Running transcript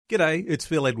G'day, it's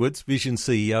Phil Edwards, Vision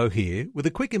CEO here, with a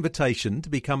quick invitation to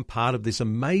become part of this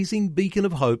amazing beacon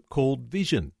of hope called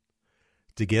Vision.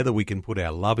 Together we can put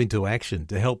our love into action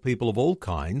to help people of all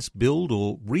kinds build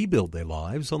or rebuild their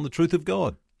lives on the truth of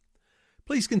God.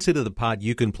 Please consider the part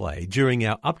you can play during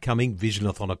our upcoming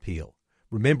Visionathon appeal,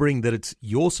 remembering that it's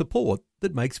your support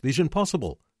that makes Vision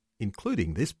possible,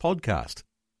 including this podcast.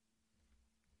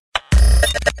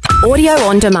 Audio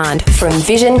on demand from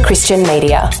Vision Christian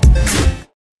Media.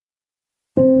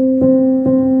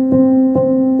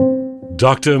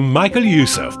 Dr. Michael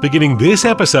Youssef beginning this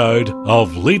episode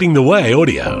of Leading the Way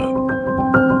Audio.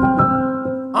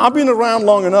 I've been around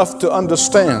long enough to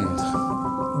understand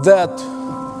that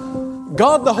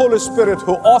God the Holy Spirit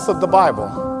who authored the Bible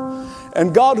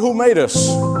and God who made us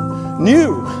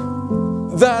knew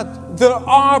that there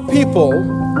are people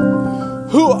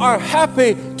who are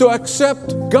happy to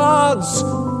accept God's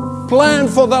plan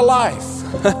for their life,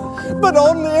 but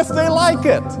only if they like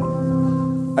it.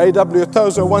 A.W.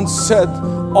 Tozer once said,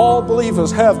 all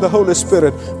believers have the Holy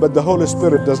Spirit, but the Holy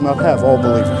Spirit does not have all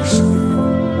believers.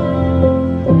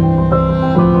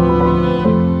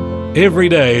 Every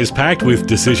day is packed with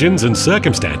decisions and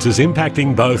circumstances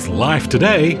impacting both life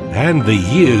today and the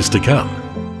years to come.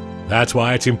 That's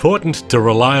why it's important to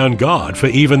rely on God for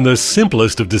even the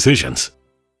simplest of decisions.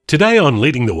 Today on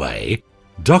Leading the Way,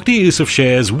 Dr. Youssef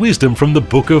shares wisdom from the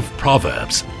book of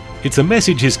Proverbs. It's a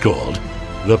message he's called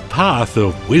The Path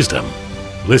of Wisdom.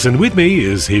 Listen with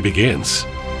me as he begins.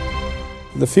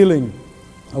 The feeling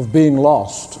of being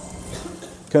lost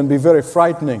can be very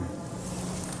frightening.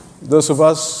 Those of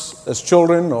us as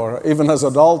children or even as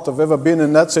adults have ever been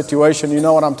in that situation, you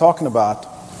know what I'm talking about.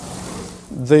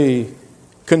 The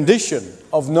condition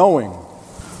of knowing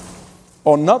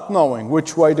or not knowing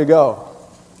which way to go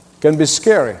can be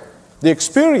scary. The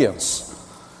experience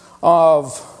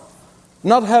of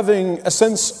not having a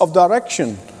sense of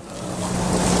direction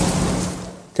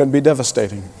can be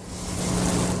devastating.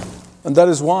 And that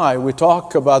is why we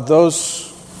talk about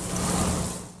those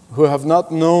who have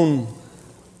not known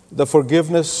the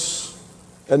forgiveness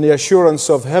and the assurance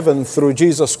of heaven through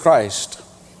Jesus Christ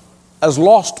as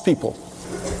lost people.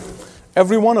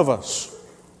 Every one of us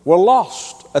were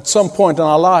lost at some point in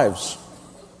our lives,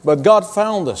 but God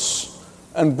found us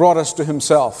and brought us to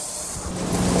Himself.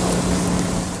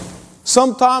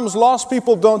 Sometimes lost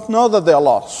people don't know that they're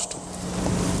lost.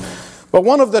 But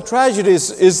one of the tragedies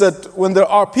is that when there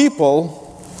are people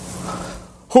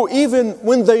who, even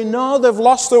when they know they've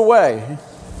lost their way,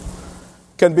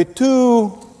 can be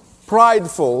too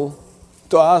prideful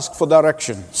to ask for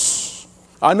directions.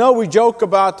 I know we joke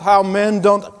about how men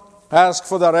don't ask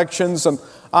for directions, and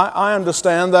I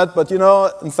understand that, but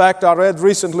in fact, I read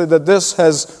recently that this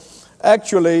has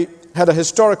actually had a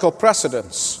historical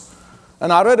precedence.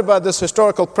 And I read about this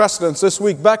historical precedence this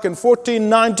week. Back in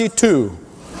 1492,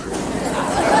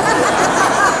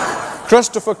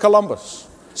 Christopher Columbus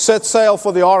set sail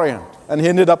for the Orient, and he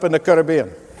ended up in the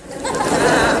Caribbean.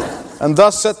 And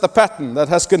thus set the pattern that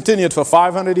has continued for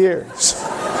 500 years.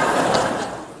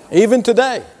 Even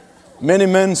today, many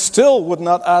men still would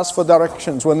not ask for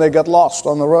directions when they get lost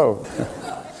on the road.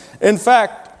 In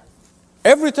fact,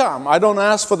 every time I don't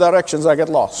ask for directions, I get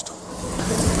lost.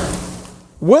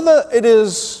 Whether it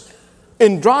is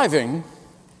in driving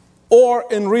or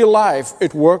in real life,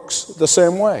 it works the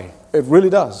same way. It really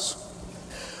does.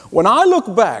 When I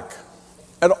look back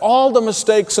at all the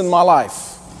mistakes in my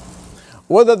life,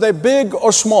 whether they're big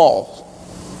or small,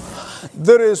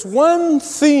 there is one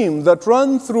theme that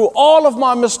runs through all of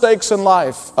my mistakes in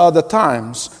life are the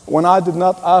times when I did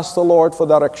not ask the Lord for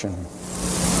direction.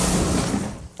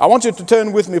 I want you to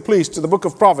turn with me, please, to the book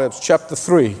of Proverbs, chapter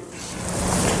 3.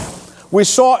 We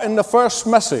saw in the first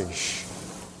message,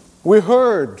 we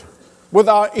heard with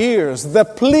our ears the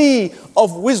plea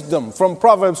of wisdom from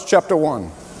Proverbs chapter 1.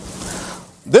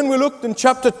 Then we looked in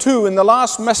chapter 2 in the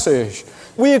last message.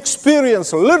 We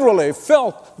experienced, literally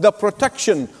felt the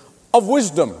protection of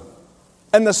wisdom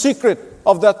and the secret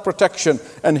of that protection.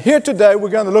 And here today we're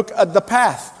going to look at the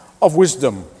path of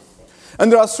wisdom.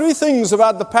 And there are three things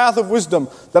about the path of wisdom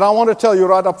that I want to tell you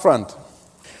right up front.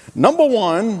 Number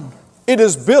one, it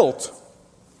is built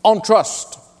on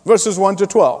trust, verses 1 to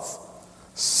 12.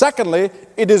 Secondly,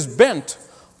 it is bent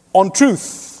on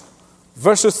truth,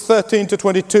 verses 13 to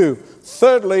 22.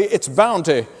 Thirdly, its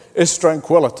bounty is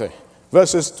tranquility,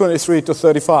 verses 23 to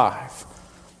 35.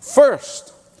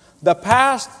 First, the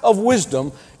path of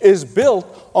wisdom is built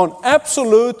on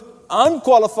absolute,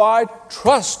 unqualified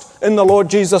trust in the Lord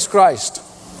Jesus Christ.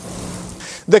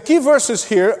 The key verses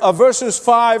here are verses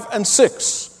 5 and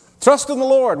 6. Trust in the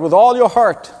Lord with all your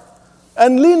heart,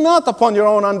 and lean not upon your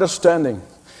own understanding.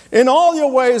 In all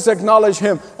your ways acknowledge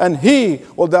him, and he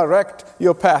will direct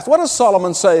your path. What is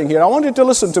Solomon saying here? I want you to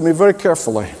listen to me very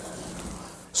carefully.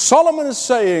 Solomon is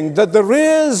saying that there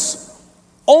is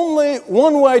only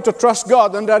one way to trust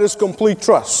God, and that is complete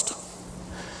trust.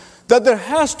 That there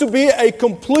has to be a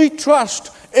complete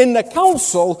trust in the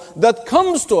counsel that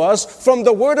comes to us from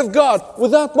the Word of God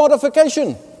without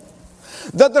modification.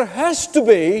 That there has to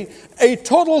be a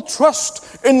total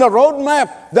trust in the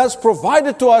roadmap that's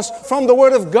provided to us from the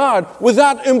Word of God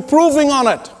without improving on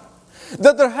it.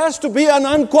 That there has to be an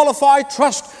unqualified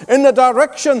trust in the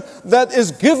direction that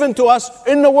is given to us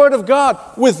in the Word of God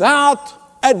without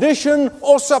addition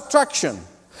or subtraction.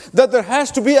 That there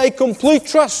has to be a complete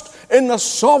trust in the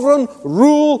sovereign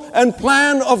rule and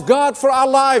plan of God for our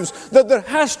lives. That there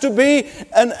has to be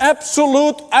an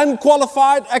absolute,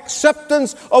 unqualified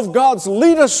acceptance of God's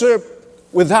leadership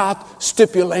without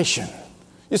stipulation.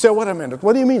 You say, wait a minute,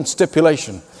 what do you mean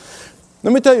stipulation?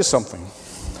 Let me tell you something.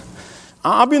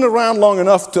 I've been around long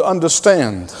enough to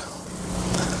understand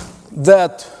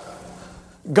that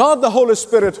God the Holy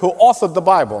Spirit who authored the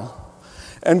Bible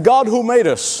and God who made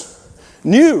us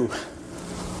knew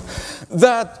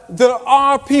that there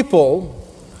are people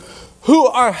who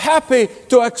are happy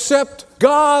to accept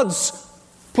God's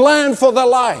plan for their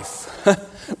life,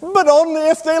 but only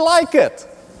if they like it.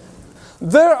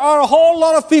 There are a whole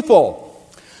lot of people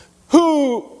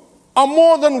who are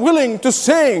more than willing to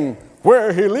sing,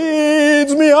 "Where he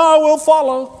leads me, I will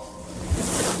follow."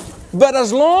 But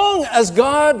as long as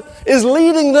God is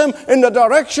leading them in the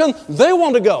direction they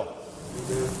want to go.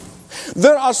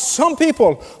 There are some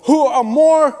people who are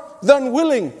more than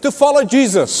willing to follow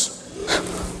Jesus,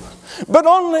 but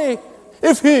only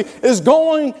if he is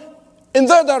going in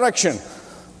their direction.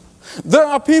 There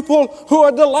are people who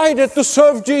are delighted to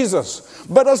serve Jesus,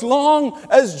 but as long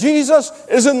as Jesus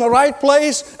is in the right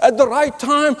place at the right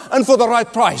time and for the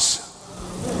right price.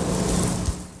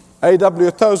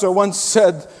 A.W. Tozer once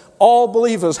said, all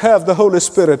believers have the Holy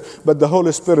Spirit, but the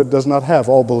Holy Spirit does not have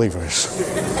all believers.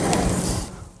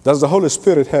 Does the Holy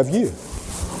Spirit have you?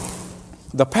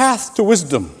 The path to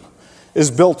wisdom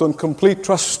is built on complete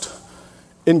trust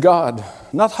in God,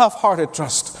 not half-hearted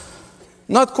trust,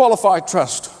 not qualified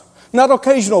trust, not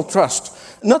occasional trust,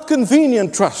 not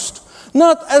convenient trust,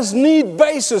 not as need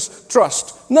basis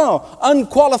trust. No,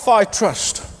 unqualified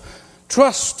trust.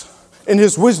 Trust in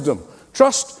his wisdom,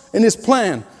 trust in his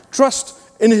plan, trust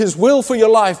in his will for your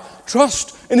life,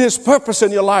 trust in his purpose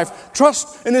in your life,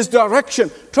 trust in his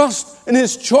direction, trust in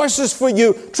his choices for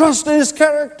you, trust in his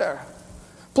character.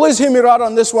 Please hear me right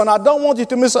on this one. I don't want you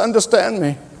to misunderstand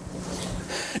me.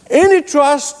 Any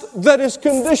trust that is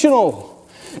conditional,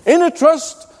 any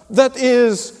trust that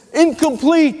is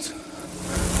incomplete,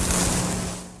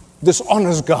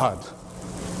 dishonors God.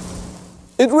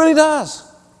 It really does.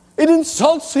 It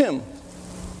insults him.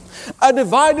 A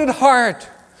divided heart,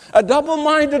 a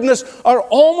double-mindedness are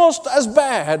almost as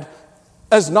bad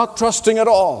as not trusting at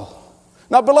all.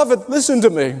 Now, beloved, listen to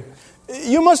me.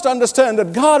 You must understand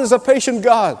that God is a patient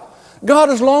God. God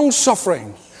is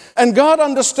long-suffering. And God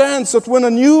understands that when a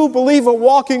new believer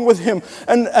walking with him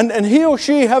and he or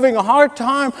she having a hard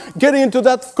time getting into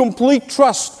that complete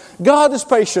trust, God is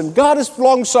patient. God is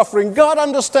long-suffering. God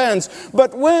understands.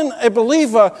 But when a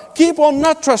believer keep on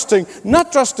not trusting,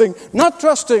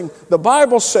 the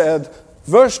Bible said,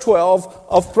 verse 12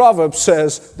 of Proverbs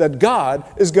says that God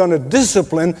is going to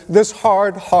discipline this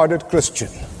hard-hearted Christian.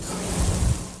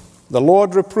 The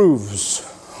Lord reproves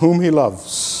whom he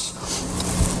loves.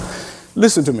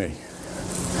 Listen to me.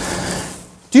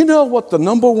 Do you know what the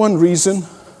number one reason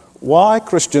why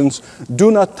Christians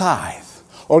do not tithe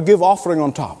or give offering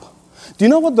on top? Do you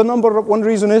know what the number one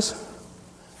reason is?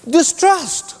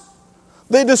 Distrust.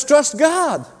 They distrust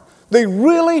God. They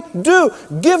really do.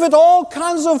 Give it all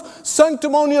kinds of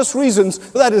sanctimonious reasons.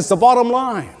 That is the bottom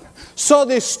line. So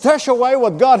they stash away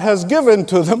what God has given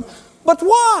to them. But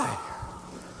why?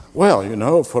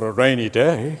 Well, for a rainy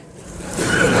day.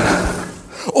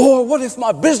 Or what if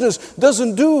my business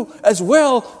doesn't do as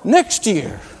well next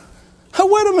year?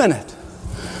 Wait a minute.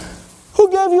 Who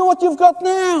gave you what you've got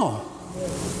now?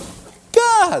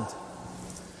 God.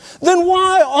 Then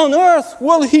why on earth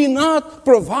will he not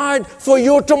provide for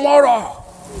you tomorrow?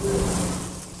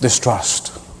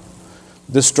 Distrust.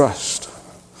 Distrust.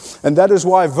 And that is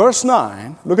why verse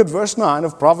 9, look at verse 9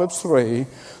 of Proverbs 3,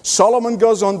 Solomon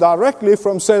goes on directly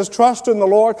says, trust in the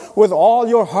Lord with all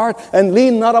your heart and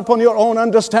lean not upon your own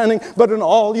understanding, but in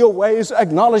all your ways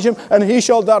acknowledge him and he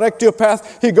shall direct your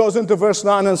path. He goes into verse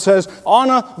 9 and says,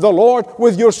 honor the Lord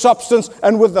with your substance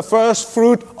and with the first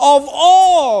fruit of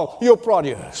all your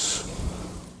produce.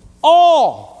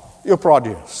 All your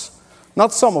produce.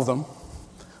 Not some of them,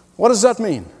 What does that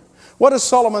mean? What is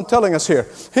Solomon telling us here?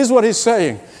 Here's what he's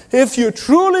saying. If you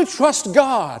truly trust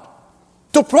God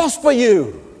to prosper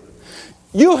you,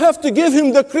 you have to give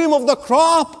Him the cream of the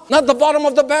crop, not the bottom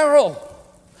of the barrel.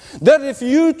 That if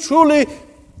you truly,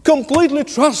 completely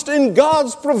trust in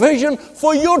God's provision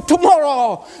for your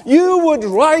tomorrow, you would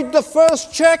write the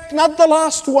first check, not the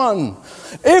last one.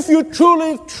 If you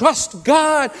truly trust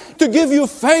God to give you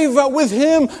favor with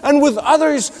Him and with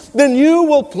others, then you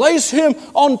will place Him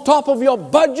on top of your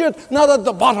budget, not at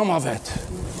the bottom of it.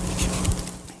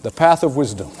 The path of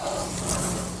wisdom.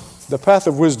 The path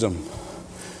of wisdom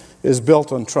is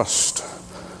built on trust.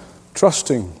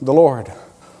 Trusting the Lord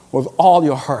with all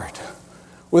your heart,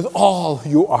 with all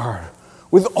you are,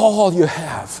 with all you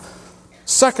have.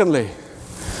 Secondly,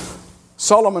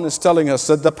 Solomon is telling us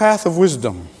that the path of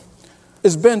wisdom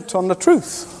is bent on the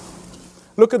truth.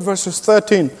 Look at verses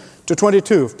 13 to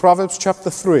 22 of Proverbs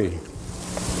chapter 3.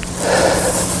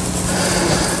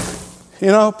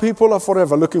 You know, people are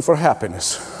forever looking for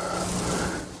happiness.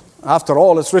 After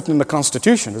all, it's written in the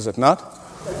Constitution, is it not?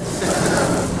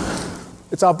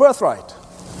 It's our birthright.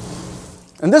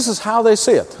 And this is how they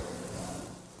see it.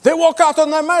 They walk out on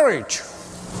their marriage.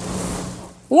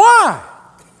 Why?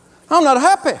 I'm not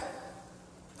happy.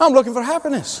 I'm looking for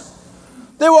happiness.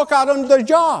 They walk out on their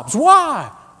jobs.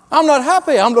 Why? I'm not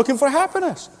happy. I'm looking for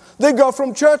happiness. They go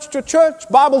from church to church,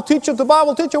 Bible teacher to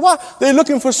Bible teacher. Why? They're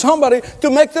looking for somebody to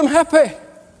make them happy.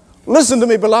 Listen to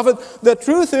me, beloved. The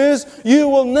truth is, you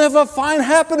will never find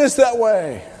happiness that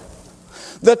way.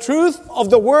 The truth of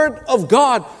the Word of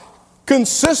God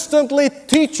consistently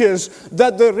teaches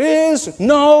that there is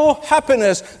no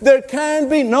happiness. There can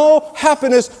be no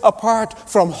happiness apart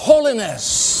from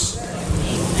holiness.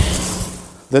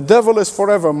 The devil is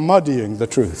forever muddying the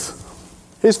truth.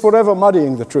 He's forever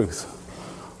muddying the truth.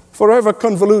 Forever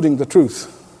convoluting the truth.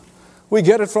 We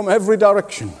get it from every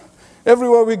direction.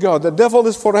 Everywhere we go, the devil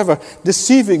is forever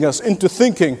deceiving us into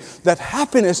thinking that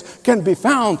happiness can be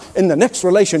found in the next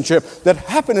relationship, that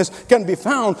happiness can be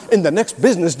found in the next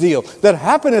business deal, that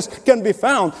happiness can be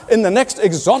found in the next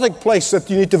exotic place that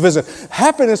you need to visit.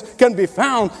 Happiness can be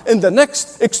found in the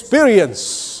next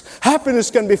experience.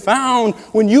 Happiness can be found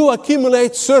when you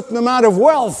accumulate certain amount of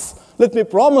wealth. Let me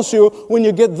promise you, when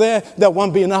you get there, that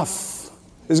won't be enough.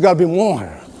 There's got to be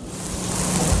more.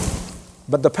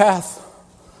 But the path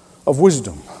of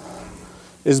wisdom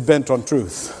is bent on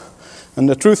truth. And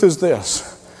the truth is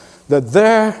this, that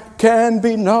there can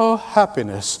be no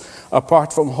happiness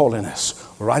apart from holiness.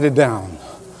 Write it down.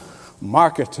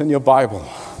 Mark it in your Bible.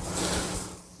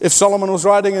 If Solomon was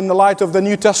writing in the light of the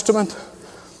New Testament,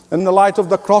 in the light of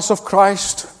the cross of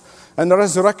Christ and the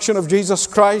resurrection of Jesus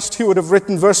Christ, he would have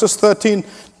written verses 13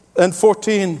 and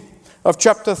 14 of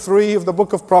chapter 3 of the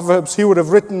book of Proverbs. He would have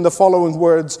written the following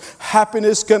words: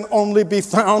 happiness can only be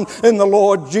found in the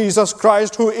Lord Jesus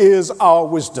Christ, who is our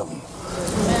wisdom.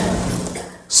 Amen.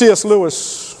 C.S.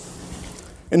 Lewis,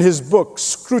 in his book,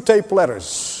 Screwtape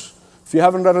Letters. If you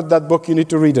haven't read that book, you need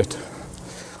to read it.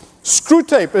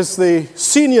 Screwtape is the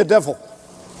senior devil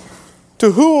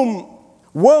to whom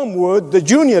Wormwood, the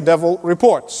junior devil,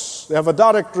 reports. They have a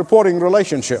direct reporting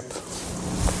relationship.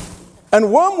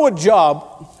 And Wormwood's job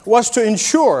was to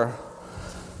ensure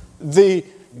the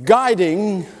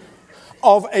guiding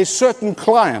of a certain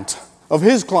client, of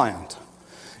his client,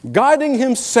 guiding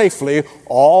him safely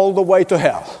all the way to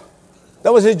hell.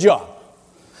 That was his job.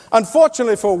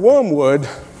 Unfortunately for Wormwood,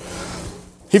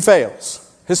 he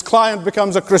fails. His client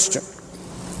becomes a Christian.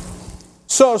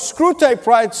 So Screwtape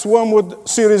writes Wormwood a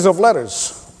series of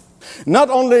letters, not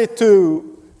only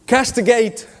to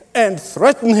castigate and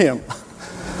threaten him,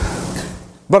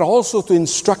 but also to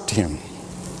instruct him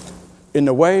in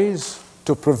the ways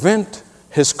to prevent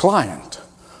his client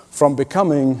from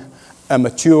becoming a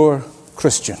mature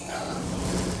Christian.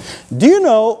 Do you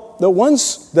know that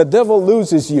once the devil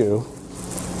loses you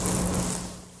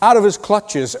out of his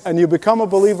clutches and you become a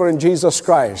believer in Jesus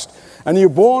Christ and you're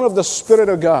born of the Spirit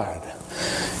of God,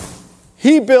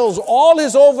 he builds all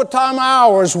his overtime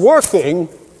hours working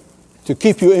to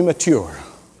keep you immature,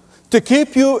 to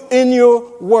keep you in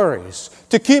your worries,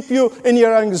 to keep you in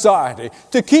your anxiety,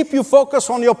 to keep you focused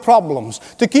on your problems,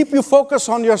 to keep you focused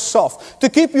on yourself, to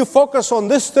keep you focused on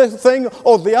this thing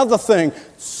or the other thing,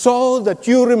 so that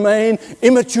you remain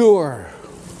immature.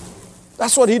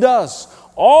 That's what he does.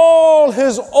 All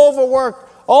his overwork,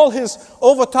 all his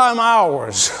overtime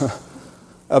hours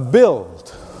are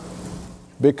billed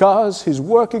because he's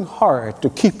working hard to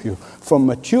keep you from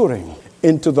maturing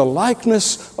into the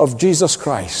likeness of Jesus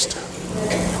Christ.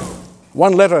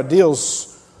 One letter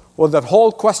deals with that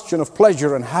whole question of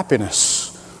pleasure and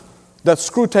happiness that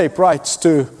Screwtape writes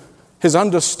to his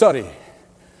understudy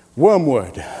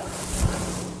wormwood.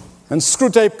 And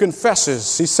Screwtape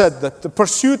confesses, he said, that the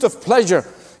pursuit of pleasure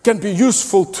can be a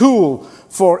useful tool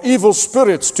for evil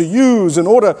spirits to use in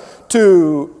order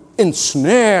to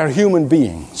ensnare human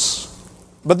beings.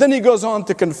 But then he goes on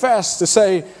to confess, to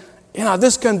say,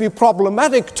 this can be a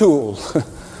problematic tool.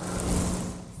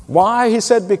 Why? He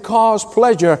said, because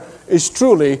pleasure is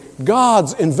truly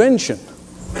God's invention.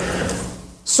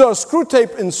 So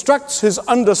Screwtape instructs his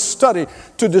understudy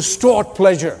to distort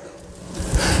pleasure.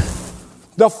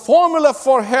 The formula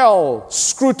for hell,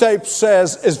 Screwtape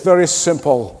says, is very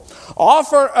simple.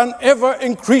 Offer an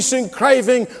ever-increasing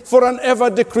craving for an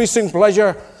ever-decreasing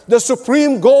pleasure. The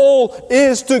supreme goal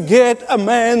is to get a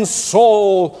man's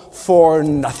soul for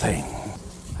nothing.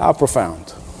 How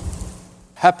profound.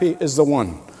 Happy is the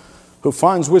one who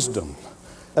finds wisdom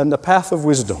and the path of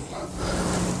wisdom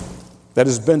that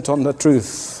is bent on the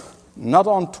truth, not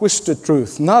on twisted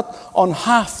truth, not on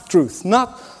half-truth,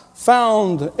 not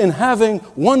found in having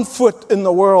one foot in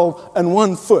the world and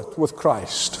one foot with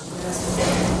Christ.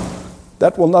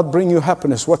 That will not bring you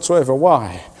happiness whatsoever.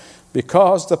 Why?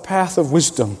 Because the path of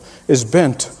wisdom is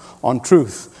bent on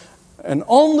truth. And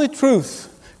only truth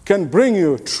can bring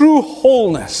you true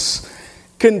wholeness,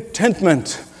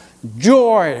 contentment,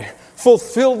 joy,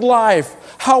 fulfilled life,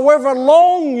 however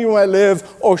long you may live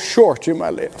or short you may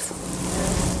live.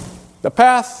 The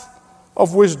path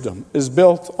of wisdom is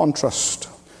built on trust.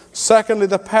 Secondly,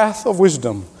 the path of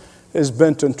wisdom is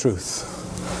bent on truth.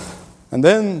 And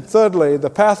then, thirdly, the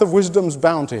path of wisdom's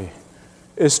bounty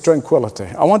is tranquility.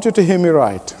 I want you to hear me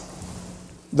right.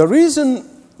 The reason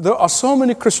there are so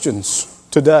many Christians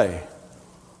today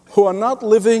who are not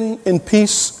living in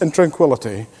peace and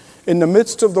tranquility in the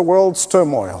midst of the world's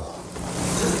turmoil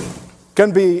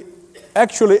can be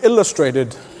actually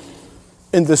illustrated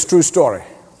in this true story.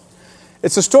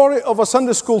 It's a story of a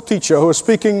Sunday school teacher who was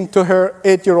speaking to her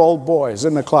 8-year-old boys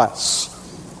in a class.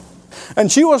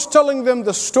 And she was telling them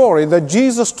the story that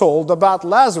Jesus told about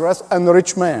Lazarus and the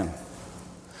rich man.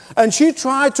 And she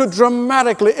tried to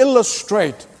dramatically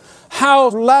illustrate how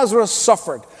Lazarus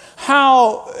suffered,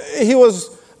 how he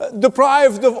was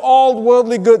deprived of all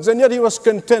worldly goods, and yet he was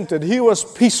contented, he was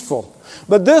peaceful.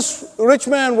 But this rich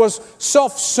man was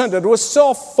self-centered, was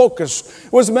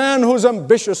self-focused, was a man who was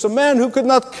ambitious, a man who could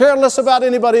not care less about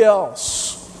anybody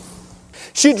else.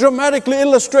 She dramatically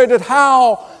illustrated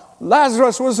how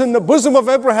Lazarus was in the bosom of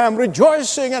Abraham,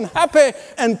 rejoicing and happy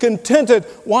and contented,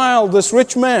 while this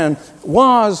rich man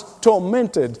was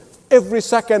tormented every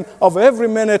second of every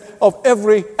minute of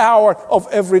every hour of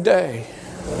every day.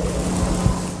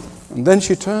 And then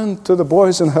she turned to the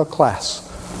boys in her class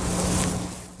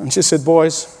and she said,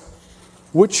 "Boys,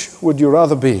 which would you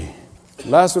rather be,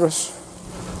 Lazarus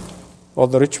or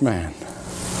the rich man?"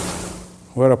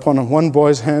 Whereupon one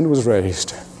boy's hand was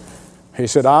raised. He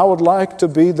said, "I would like to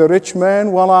be the rich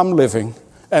man while I'm living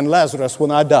and Lazarus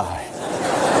when I die."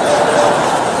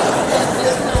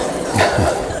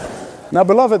 Now,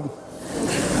 beloved,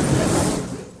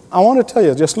 I want to tell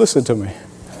you, just listen to me.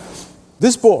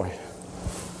 This boy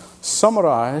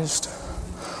summarized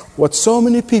what so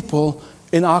many people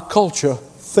in our culture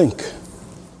think.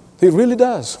 He really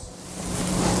does.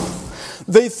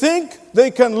 They think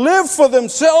they can live for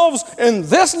themselves in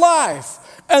this life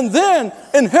and then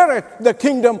inherit the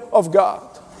kingdom of God.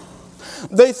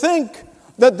 They think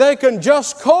that they can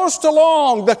just coast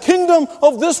along the kingdom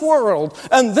of this world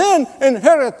and then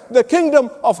inherit the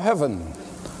kingdom of heaven.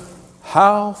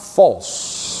 How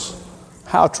false,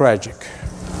 how tragic.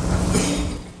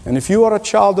 And if you are a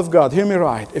child of God, hear me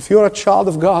right, if you are a child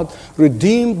of God,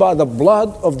 redeemed by the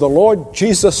blood of the Lord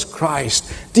Jesus Christ,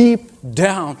 deep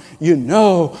down, you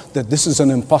know that this is an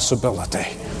impossibility.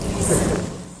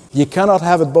 You cannot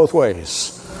have it both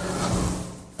ways.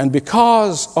 And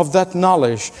because of that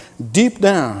knowledge, deep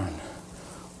down,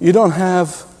 you don't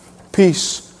have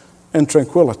peace and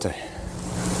tranquility.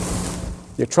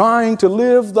 You're trying to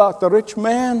live like the rich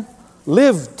man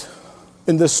lived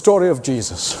in the story of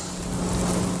Jesus.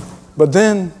 But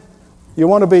then you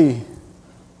want to be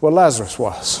where Lazarus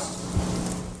was.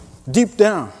 Deep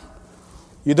down,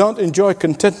 you don't enjoy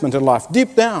contentment in life.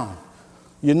 Deep down,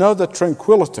 you know that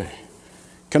tranquility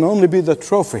can only be the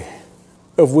trophy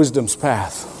of wisdom's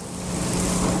path.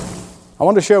 I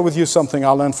want to share with you something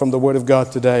I learned from the Word of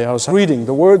God today. I was reading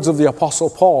the words of the Apostle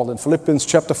Paul in Philippians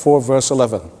chapter 4, verse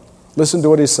 11. Listen to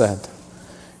what he said.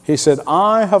 He said,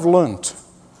 "I have learned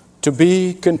to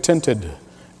be contented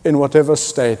in whatever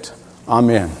state I'm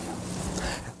in."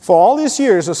 For all these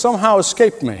years, it somehow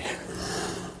escaped me.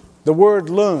 The word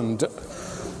learned.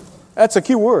 That's a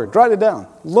key word. Write it down.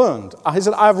 Learned. He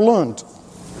said, "I've learned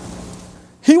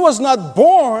He was not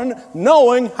born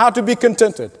knowing how to be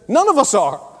contented. None of us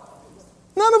are.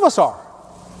 None of us are.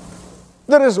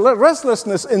 There is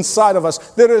restlessness inside of us.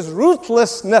 There is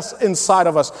ruthlessness inside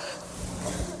of us.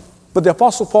 But the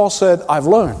Apostle Paul said, I've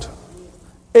learned.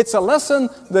 It's a lesson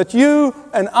that you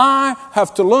and I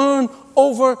have to learn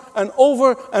over and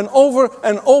over and over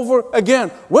and over again.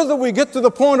 Whether we get to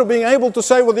the point of being able to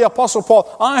say with the Apostle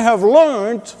Paul, I have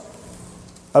learned,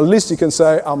 at least you can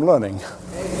say, I'm learning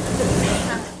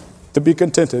to be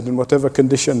contented in whatever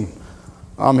condition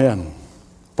I'm in.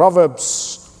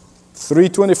 Proverbs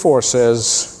 3:24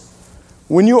 says,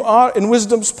 when you are in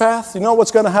wisdom's path, you know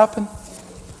what's going to happen?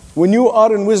 When you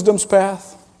are in wisdom's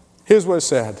path, here's what it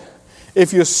said.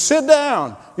 If you sit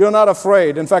down, you're not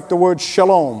afraid. In fact, the word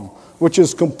shalom, which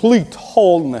is complete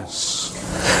wholeness.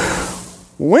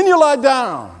 When you lie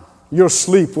down, your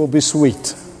sleep will be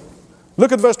sweet.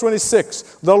 Look at verse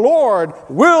 26. The Lord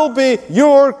will be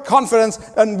your confidence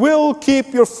and will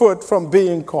keep your foot from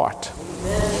being caught.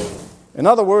 Amen. In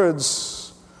other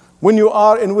words, when you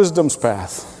are in wisdom's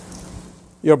path,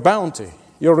 your bounty,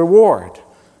 your reward,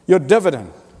 your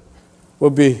dividend will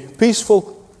be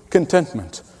peaceful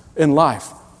contentment in life,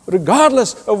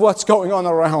 regardless of what's going on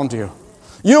around you.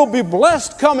 You'll be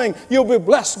blessed coming, you'll be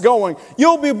blessed going.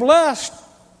 You'll be blessed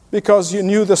because you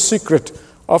knew the secret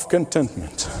of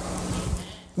contentment.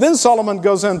 Then Solomon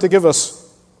goes on to give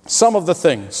us some of the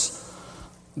things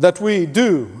that we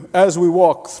do as we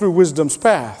walk through wisdom's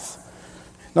path.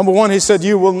 Number one, he said,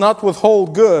 you will not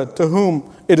withhold good to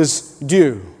whom it is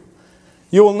due.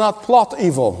 You will not plot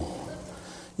evil.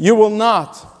 You will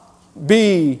not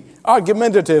be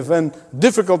argumentative and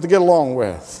difficult to get along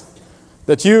with.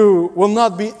 That you will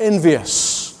not be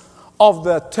envious of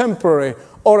the temporary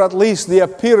or at least the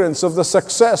appearance of the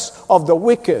success of the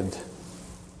wicked.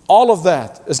 All of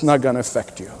that is not going to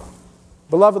affect you.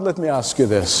 Beloved, let me ask you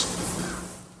this.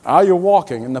 Are you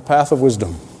walking in the path of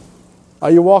wisdom?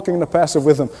 Are you walking in the path of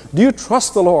wisdom? Do you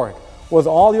trust the Lord with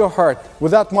all your heart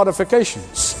without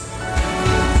modifications?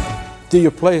 Do you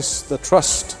place the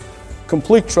trust,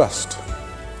 complete trust,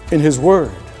 in His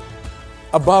Word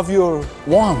above your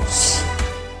wants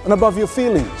and above your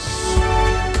feelings?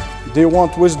 Do you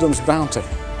want wisdom's bounty?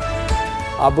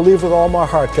 I believe with all my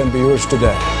heart can be yours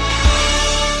today.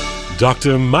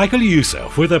 Dr. Michael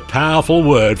Youssef with a powerful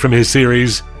word from his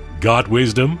series, Got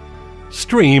Wisdom?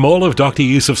 Stream all of Dr.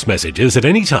 Youssef's messages at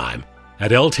any time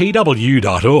at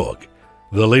ltw.org,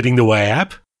 the Leading the Way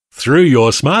app, through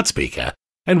your smart speaker,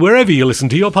 and wherever you listen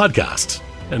to your podcasts.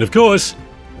 And of course,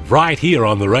 right here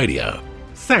on the radio.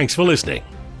 Thanks for listening.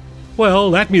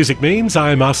 Well, that music means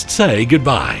I must say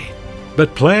goodbye.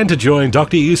 But plan to join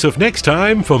Dr. Youssef next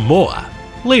time for more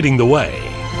Leading the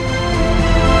Way.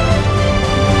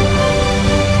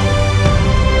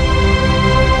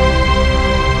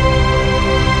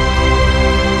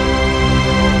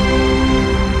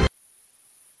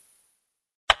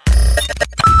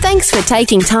 Thanks for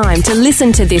taking time to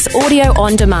listen to this audio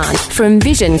on demand from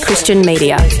Vision Christian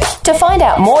Media. To find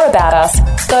out more about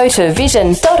us, go to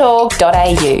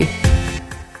vision.org.au.